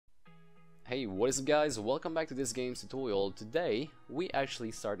Hey, what is up guys? Welcome back to this game's tutorial. Today, we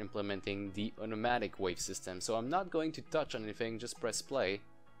actually start implementing the automatic wave system. So I'm not going to touch on anything, just press play.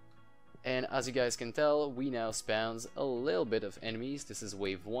 And as you guys can tell, we now spawns a little bit of enemies. This is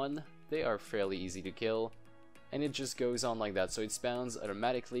wave 1. They are fairly easy to kill. And it just goes on like that. So it spawns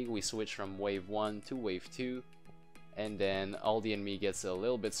automatically. We switch from wave 1 to wave 2. And then all the enemy gets a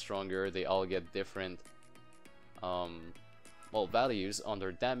little bit stronger. They all get different values on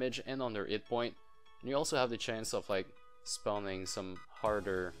their damage and on their hit point, and you also have the chance of like spawning some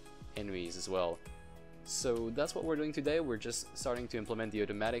harder enemies as well. So that's what we're doing today. We're just starting to implement the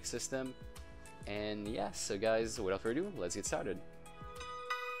automatic system, and yeah, so guys, without further ado, let's get started.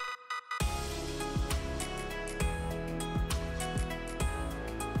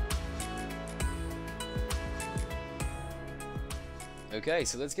 Okay,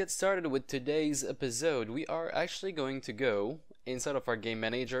 so let's get started with today's episode. We are actually going to go inside of our game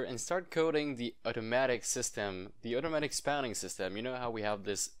manager and start coding the automatic system, the automatic spawning system. You know how we have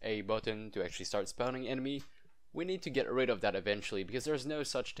this A button to actually start spawning enemy? We need to get rid of that eventually because there's no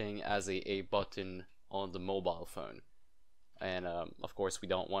such thing as a button on the mobile phone. And of course we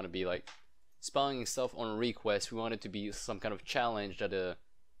don't want to be like spawning stuff on request. We want it to be some kind of challenge that the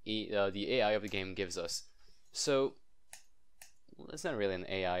AI of the game gives us. So it's not really an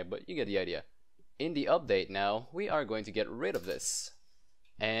AI, but you get the idea. In the update now, we are going to get rid of this,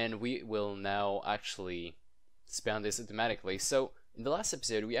 and we will now actually spawn this automatically. So in the last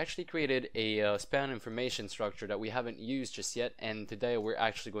episode, we actually created a spawn information structure that we haven't used just yet, and today we're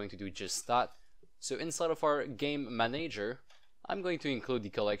actually going to do just that. So inside of our game manager, I'm going to include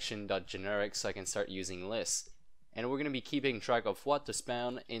the collection.generic so I can start using lists, and we're going to be keeping track of what to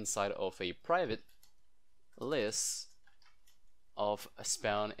spawn inside of a private list of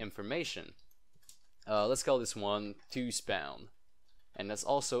spawn information. Let's call this one toSpawn, and let's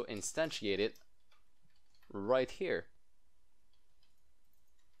also instantiate it right here.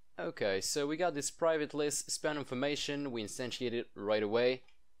 Okay, so we got this private list spawn information. We instantiate it right away.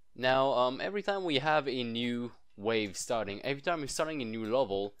 Now every time we have a new wave starting, every time we're starting a new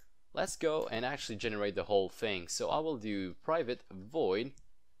level, let's go and actually generate the whole thing. So I will do private void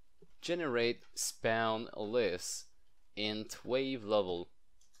generate spawn list int wave level.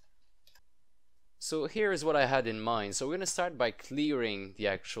 So here is what I had in mind. So we're gonna start by clearing the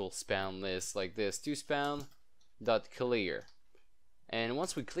actual spawn list like this, toSpawn.clear. And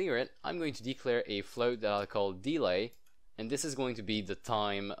once we clear it, I'm going to declare a float that I'll call delay, and this is going to be the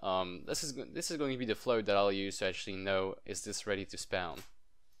time. This is going to be the float that I'll use to actually know is this ready to spawn.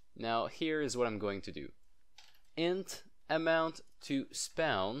 Now here is what I'm going to do. Int amount to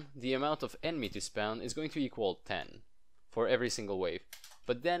spawn, the amount of enemy to spawn is going to equal 10 for every single wave.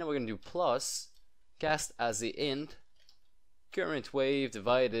 But then we're going to do plus cast as the int current wave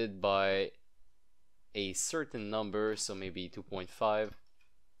divided by a certain number, so maybe 2.5,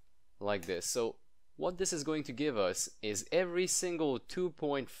 like this. So what this is going to give us is every single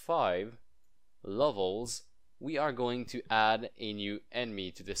 2.5 levels we are going to add a new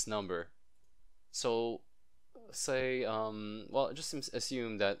enemy to this number. So say well, just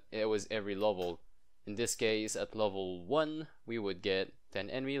assume that it was every level. In this case, at level 1 we would get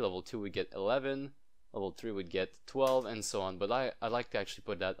 10 enemy, level 2 would get 11, level 3 would get 12, and so on. But I like to actually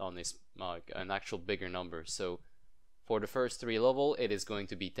put that on an actual bigger number. So for the first 3 level it is going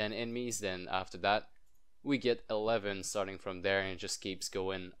to be 10 enemies, then after that we get 11 starting from there, and it just keeps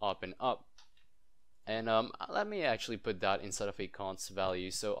going up and up. And let me actually put that inside of a const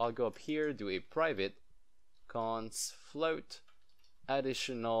value. So I'll go up here, do a private const float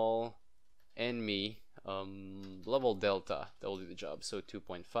additional enemy level delta. That will do the job. So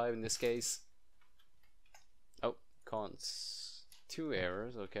 2.5 in this case. Oh, const 2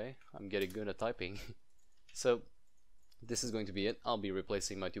 errors. Okay, I'm getting good at typing. So this is going to be it. I'll be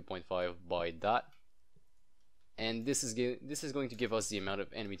replacing my 2.5 by that, and this is going to give us the amount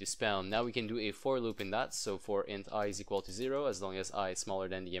of enemy to spawn. Now we can do a for loop in that. So for int I is equal to 0, as long as I is smaller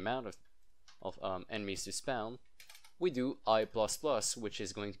than the amount of enemies to spawn, we do I++, which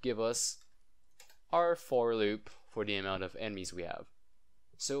is going to give us our for loop for the amount of enemies we have.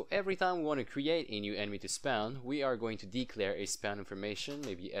 So every time we want to create a new enemy to spawn, we are going to declare a spawn information,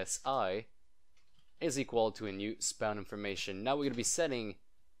 maybe si is equal to a new spawn information. Now we're going to be setting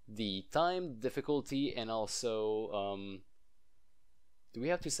the time, difficulty, and also do we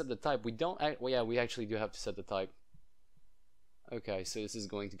have to set the type? We don't. Well, yeah, we actually do have to set the type. Okay, so this is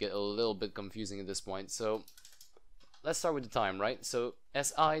going to get a little bit confusing at this point. So let's start with the time, right? So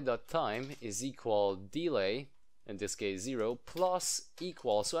si.time is equal delay, in this case 0, plus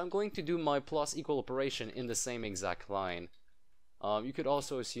equal. So I'm going to do my plus equal operation in the same exact line. You could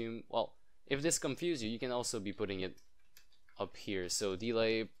also assume, well, If this confuses you, you can also be putting it up here. So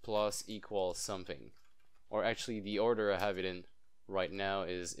delay plus equals something. Or actually the order I have it in right now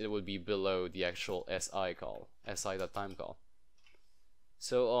is it would be below the actual SI call, si.time call.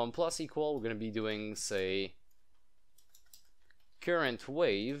 So plus equal, we're going to be doing, say, current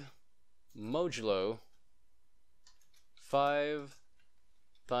wave modulo 5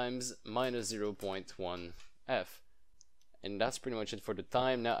 times minus 0.1 f. And that's pretty much it for the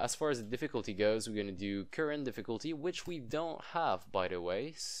time. Now, as far as the difficulty goes, we're going to do current difficulty, which we don't have, by the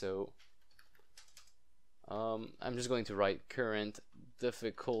way. So I'm just going to write current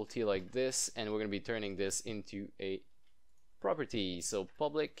difficulty like this, and we're going to be turning this into a property. So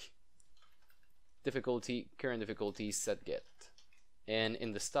public difficulty, current difficulty, set get. And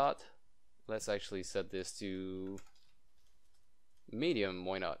in the stat, let's actually set this to medium,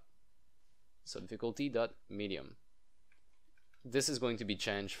 why not? So difficulty dot medium. This is going to be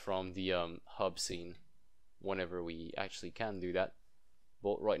changed from the hub scene whenever we actually can do that.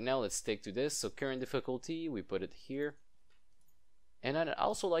 But right now let's stick to this. So current difficulty, we put it here. And I'd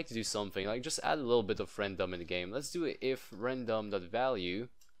also like to do something like just add a little bit of random in the game. Let's do it if random.value,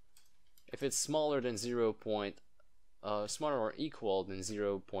 if it's smaller than smaller or equal than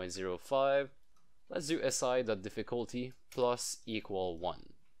 0.05, let's do si.difficulty plus equal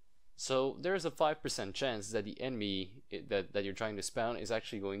 1. So there's a 5% chance that the enemy that you're trying to spawn is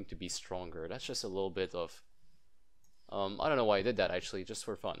actually going to be stronger. That's just a little bit of I don't know why I did that, actually, just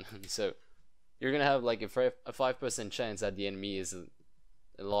for fun. So you're gonna have like a 5% chance that the enemy is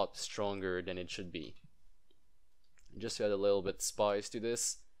a lot stronger than it should be. Just to add a little bit spice to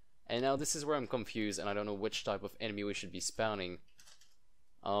this. And now this is where I'm confused and I don't know which type of enemy we should be spawning.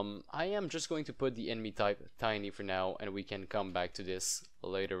 I am just going to put the enemy type tiny for now, and we can come back to this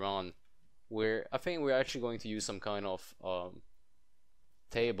later on, where I think we're actually going to use some kind of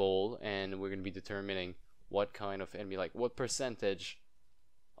table, and we're going to be determining what kind of enemy, like what percentage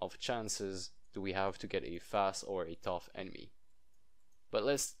of chances do we have to get a fast or a tough enemy. But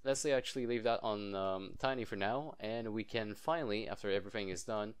let's actually leave that on tiny for now, and we can finally, after everything is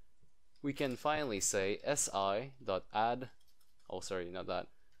done, we can finally say si.add, oh sorry, not that,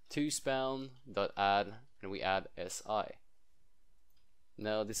 toSpawn.add, and we add si.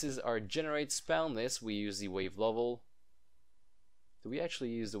 Now this is our generate spawn list. We use the wave level. Do we actually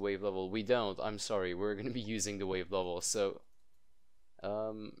use the wave level? We don't, I'm sorry, we're going to be using the wave level. So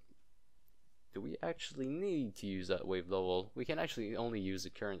do we actually need to use that wave level? We can actually only use the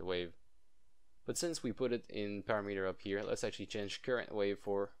current wave. But since we put it in parameter up here, let's actually change current wave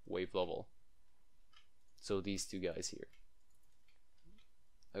for wave level. So these two guys here.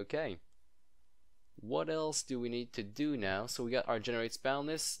 Okay. What else do we need to do now? So we got our generate spawn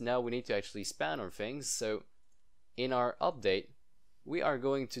list. Now we need to actually spawn our things. So in our update, we are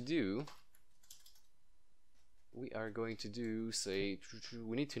going to do, say,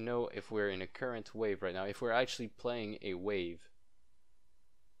 we need to know if we're in a current wave right now, if we're actually playing a wave.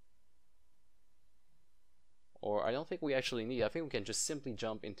 Or I don't think we actually need, I think we can just simply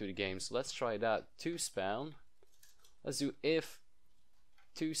jump into the game. So let's try that. toSpawn. Let's do if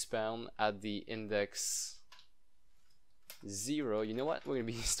toSpawn at the index 0. You know what? We're going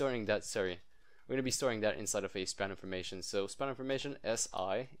to be storing that, sorry. We're going to be storing that inside of a spawn information. So spawn information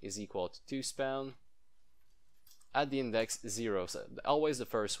si is equal to toSpawn at the index 0. So always the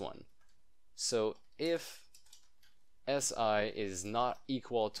first one. So if si is not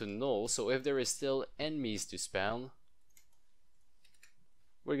equal to null, so if there is still enemies to spawn,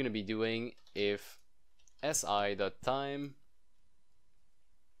 we're going to be doing if si.time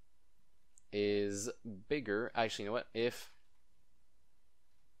is bigger, actually, you know what, if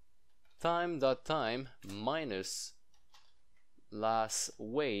time.time minus last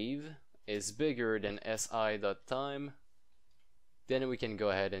wave is bigger than si.time, then we can go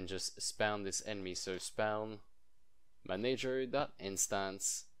ahead and just spawn this enemy. So spawn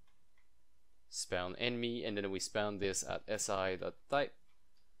manager.instance spawn enemy, and then we spawn this at si.type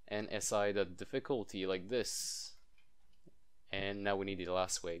and si.difficulty like this. And now we need the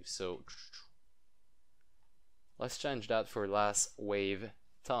last wave, so let's change that for last wave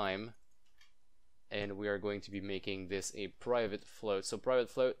time, and we are going to be making this a private float. So private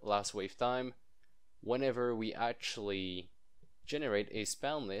float last wave time. Whenever we actually generate a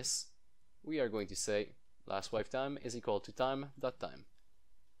spawn list, we are going to say last wave time is equal to time.time.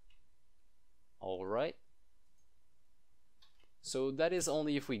 Alright, so that is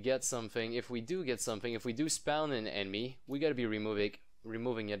only if we get something. If we do get something, if we do spawn an enemy, we gotta be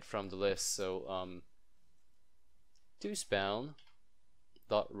removing it from the list. So toSpawn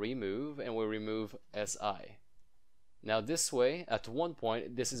dot remove, and we'll remove si. Now this way, at one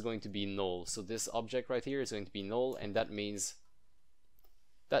point, this is going to be null. So this object right here is going to be null, and that means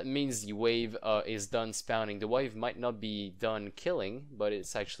the wave is done spawning. The wave might not be done killing, but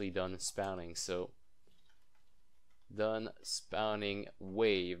it's actually done spawning. So done spawning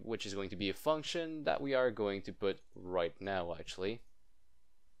wave, which is going to be a function that we are going to put right now actually.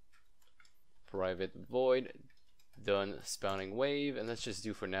 Private void done spawning wave, and let's just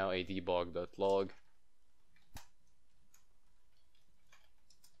do for now a debug.log.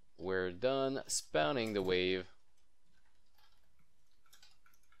 We're done spawning the wave.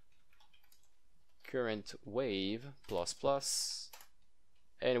 Current wave plus,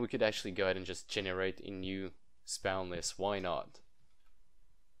 and we could actually go ahead and just generate a new spawn list. Why not?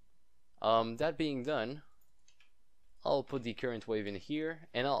 That being done, I'll put the current wave in here,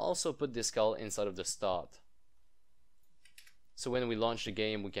 and I'll also put this call inside of the start. So when we launch the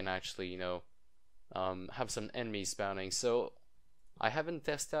game, we can actually, you know, have some enemies spawning. So I haven't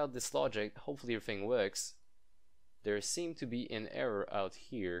tested out this logic. Hopefully everything works. There seemed to be an error out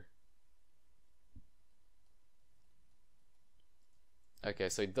here. Okay,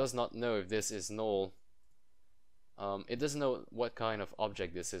 so it does not know if this is null. It doesn't know what kind of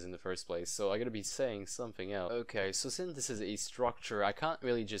object this is in the first place, so I gotta be saying something else. Okay, so since this is a structure, I can't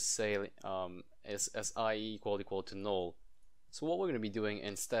really just say SI equal to null. So what we're gonna be doing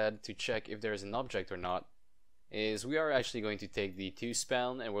instead to check if there's an object or not is we are actually going to take the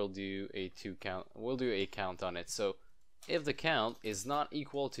toSpawn and we'll do a count on it. So if the count is not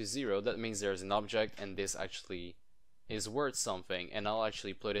equal to 0, that means there's an object and this actually is worth something, and I'll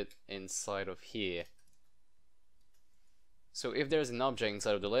actually put it inside of here. So if there's an object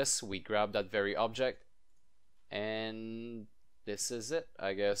inside of the list, we grab that very object, and this is it,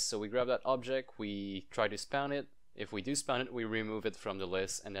 I guess. So we grab that object, we try to spawn it. If we do spawn it, we remove it from the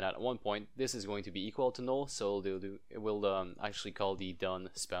list, and then at one point this is going to be equal to null, so it will actually call the done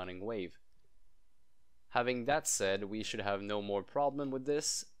spawning wave. Having that said, we should have no more problem with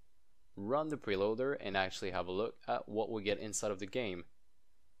this. Run the preloader and actually have a look at what we get inside of the game.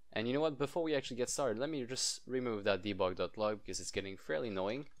 And you know what, before we actually get started, let me just remove that debug.log because it's getting fairly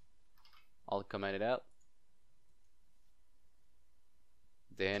annoying. I'll comment it out.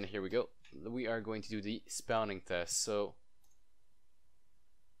 Then here we go. We are going to do the spawning test. So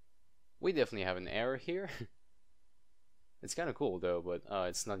we definitely have an error here. It's kind of cool though, but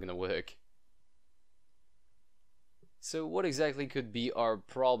it's not gonna work. So what exactly could be our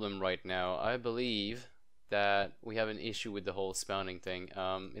problem right now? I believe that we have an issue with the whole spawning thing.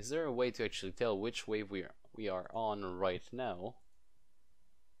 Is there a way to actually tell which wave we are on right now?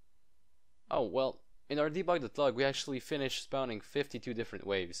 Oh, well, in our debug.log we actually finished spawning 52 different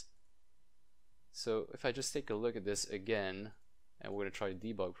waves. So if I just take a look at this again, and we're going to try to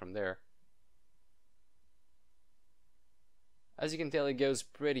debug from there. As you can tell, it goes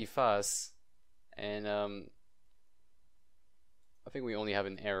pretty fast, and I think we only have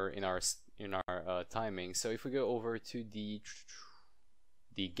an error in our timing. So if we go over to the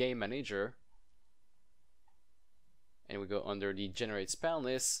game manager and we go under the generate spawn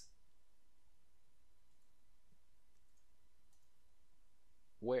list,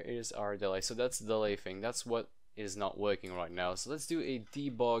 where is our delay? So that's the delay thing. That's what is not working right now. So let's do a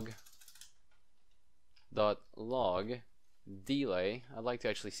debug.log delay. I'd like to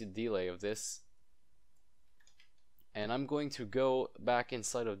actually see the delay of this. And I'm going to go back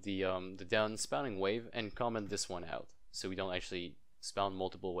inside of the down spawning wave and comment this one out. So we don't actually spawn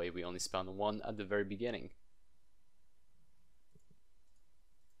multiple wave, we only spawn one at the very beginning.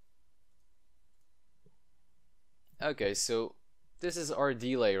 Okay, so this is our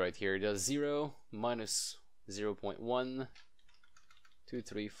delay right here. It does 0, minus 0.1, 2,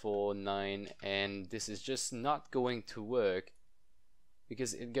 3, 4, 9, and this is just not going to work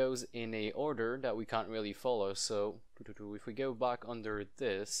because it goes in a order that we can't really follow. So if we go back under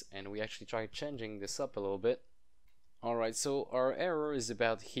this and we actually try changing this up a little bit. Alright, so our error is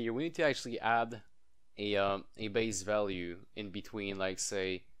about here. We need to actually add a base value in between, like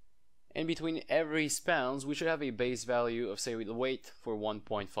say, in between every spawns, we should have a base value of, say, we'll wait for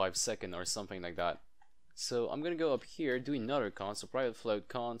 1.5 seconds or something like that. So I'm gonna go up here, do another const, so private float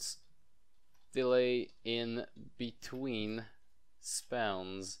const delay in between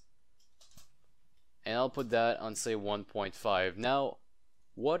spawns, and I'll put that on, say, 1.5. Now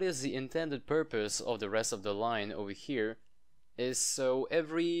what is the intended purpose of the rest of the line over here is so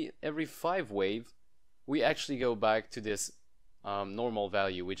every 5 wave we actually go back to this normal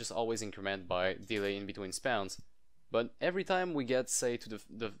value. We just always increment by delay in between spawns, but every time we get, say, to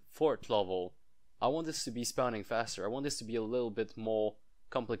the 4th level, I want this to be spawning faster. I want this to be a little bit more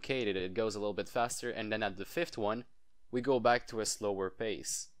complicated. It goes a little bit faster, and then at the 5th one we go back to a slower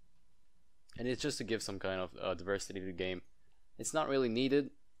pace. And it's just to give some kind of diversity to the game. It's not really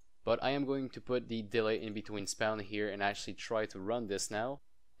needed, but I am going to put the delay in between spawn here and actually try to run this now.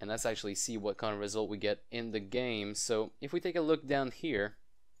 And let's actually see what kind of result we get in the game. So if we take a look down here,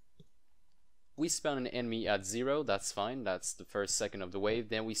 we spawn an enemy at 0, that's fine, that's the first second of the wave.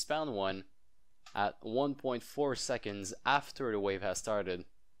 Then we spawn one at 1.4 seconds after the wave has started.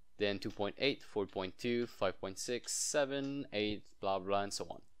 Then 2.8, 4.2, 5.6, 7, 8, blah blah, and so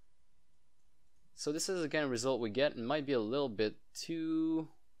on. So this is the kind of result we get. It might be a little bit too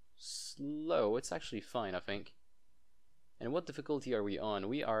slow. It's actually fine, I think. And what difficulty are we on?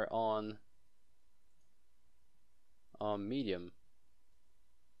 We are on medium,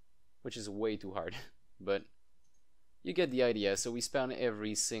 which is way too hard. But you get the idea. So we spawn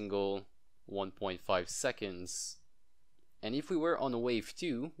every single 1.5 seconds. And if we were on wave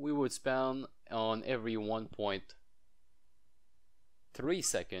 2, we would spawn on every 1.3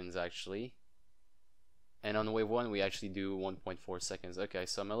 seconds actually. And on wave 1 we actually do 1.4 seconds. Okay,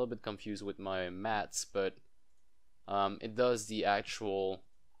 so I'm a little bit confused with my maths, but it does the actual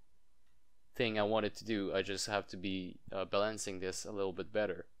thing I wanted to do. I just have to be balancing this a little bit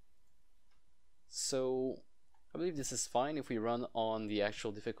better. So I believe this is fine if we run on the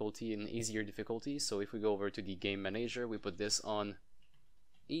actual difficulty and easier difficulty. So if we go over to the game manager, we put this on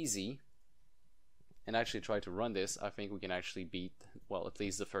easy and actually try to run this, I think we can actually beat, well, at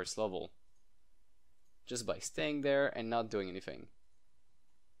least the first level, just by staying there and not doing anything.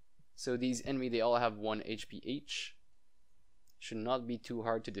 So these enemy, they all have 1 HP each. Should not be too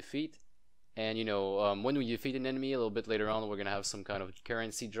hard to defeat. And you know, when we defeat an enemy a little bit later on, we're gonna have some kind of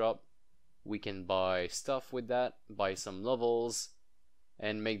currency drop. We can buy stuff with that, buy some levels,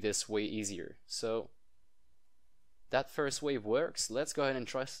 and make this way easier. So that first wave works. Let's go ahead and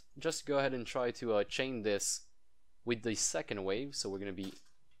try to chain this with the second wave. So we're gonna be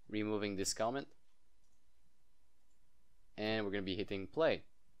removing this comment, and we're gonna be hitting play.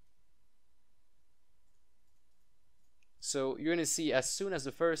 So you're gonna see as soon as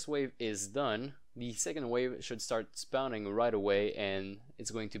the first wave is done, the second wave should start spawning right away, and it's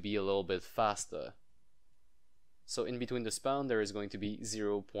going to be a little bit faster. So in between the spawn there is going to be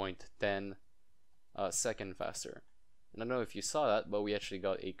 0.10 second faster. And I don't know if you saw that, but we actually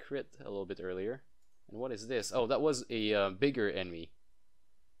got a crit a little bit earlier. And what is this? Oh, that was a bigger enemy.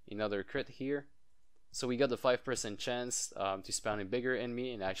 Another crit here. So we got the 5% chance to spawn a bigger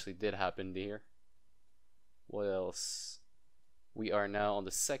enemy, and it actually did happen here. What else? We are now on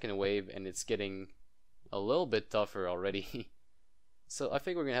the second wave, and it's getting a little bit tougher already. So I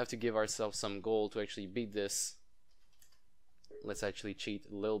think we're gonna have to give ourselves some gold to actually beat this. Let's actually cheat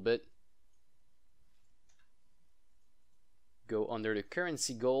a little bit. Go under the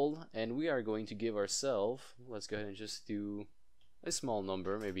currency gold, and we are going to give ourselves, let's go ahead and just do a small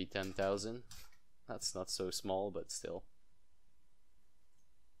number, maybe 10,000. That's not so small, but still.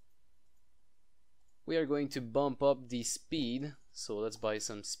 We are going to bump up the speed, so let's buy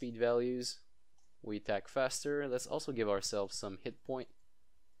some speed values. We attack faster. Let's also give ourselves some hit point.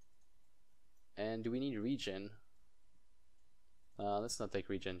 And do we need regen? Let's not take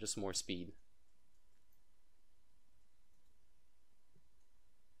regen, just more speed.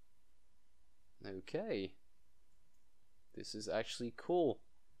 Okay, this is actually cool.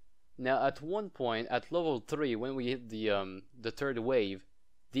 Now at one point, at level 3, when we hit the third wave,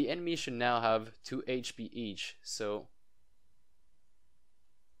 the enemy should now have 2 HP each, so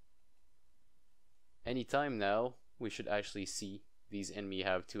anytime now we should actually see these enemy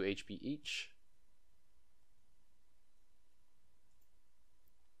have 2 HP each.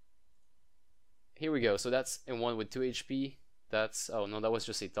 Here we go, so that's in one with 2 HP. That's, oh no, that was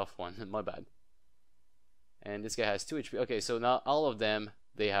just a tough one, my bad. And this guy has 2 HP. Okay, so now all of them,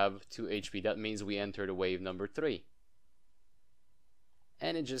 they have 2 HP. That means we enter the wave number 3.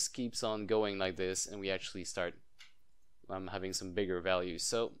 And it just keeps on going like this, and we actually start having some bigger values.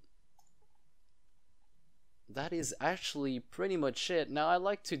 So that is actually pretty much it. Now I'd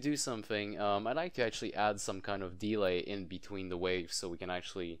like to do something. I'd like to actually add some kind of delay in between the waves so we can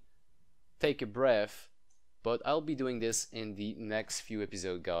actually take a breath. But I'll be doing this in the next few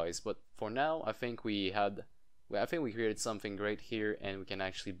episodes, guys. But for now, I think we created something great here, and we can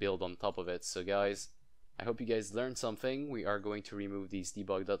actually build on top of it. So guys, I hope you guys learned something. We are going to remove these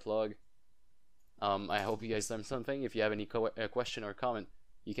debug.log. I hope you guys learned something. If you have any question or comment,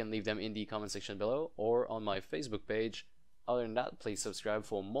 you can leave them in the comment section below or on my Facebook page. Other than that, please subscribe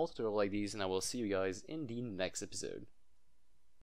for more tutorials like these, and I will see you guys in the next episode.